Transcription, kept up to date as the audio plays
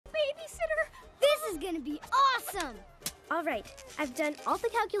gonna be awesome! All right, I've done all the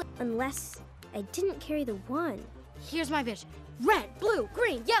calculations, unless I didn't carry the one. Here's my vision. Red, blue,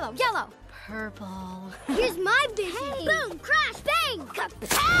 green, yellow, yellow. Purple. Here's my vision. Hey. Boom, crash, bang, kapow!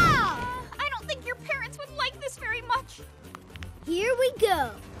 I don't think your parents would like this very much. Here we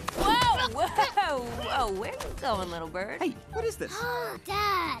go. Whoa, whoa, whoa, where are you going, little bird? Hey, what is this?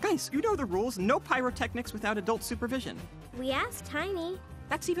 Dad. Guys, you know the rules. No pyrotechnics without adult supervision. We asked Tiny.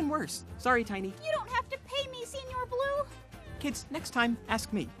 That's even worse. Sorry, Tiny. You don't have to pay me, Senor Blue. Kids, next time,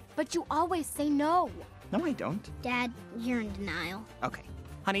 ask me. But you always say no. No, I don't. Dad, you're in denial. Okay.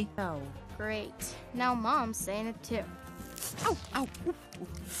 Honey. Oh. Great. Now Mom's saying it too. Ow, ow, ooh, ooh.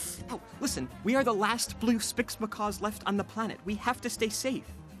 Ow, listen, we are the last blue Spix macaws left on the planet. We have to stay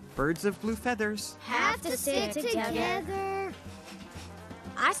safe. Birds of blue feathers. Have to stick together.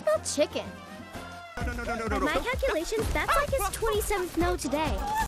 I smell chicken. No. By my calculations, that's like his 27th no today.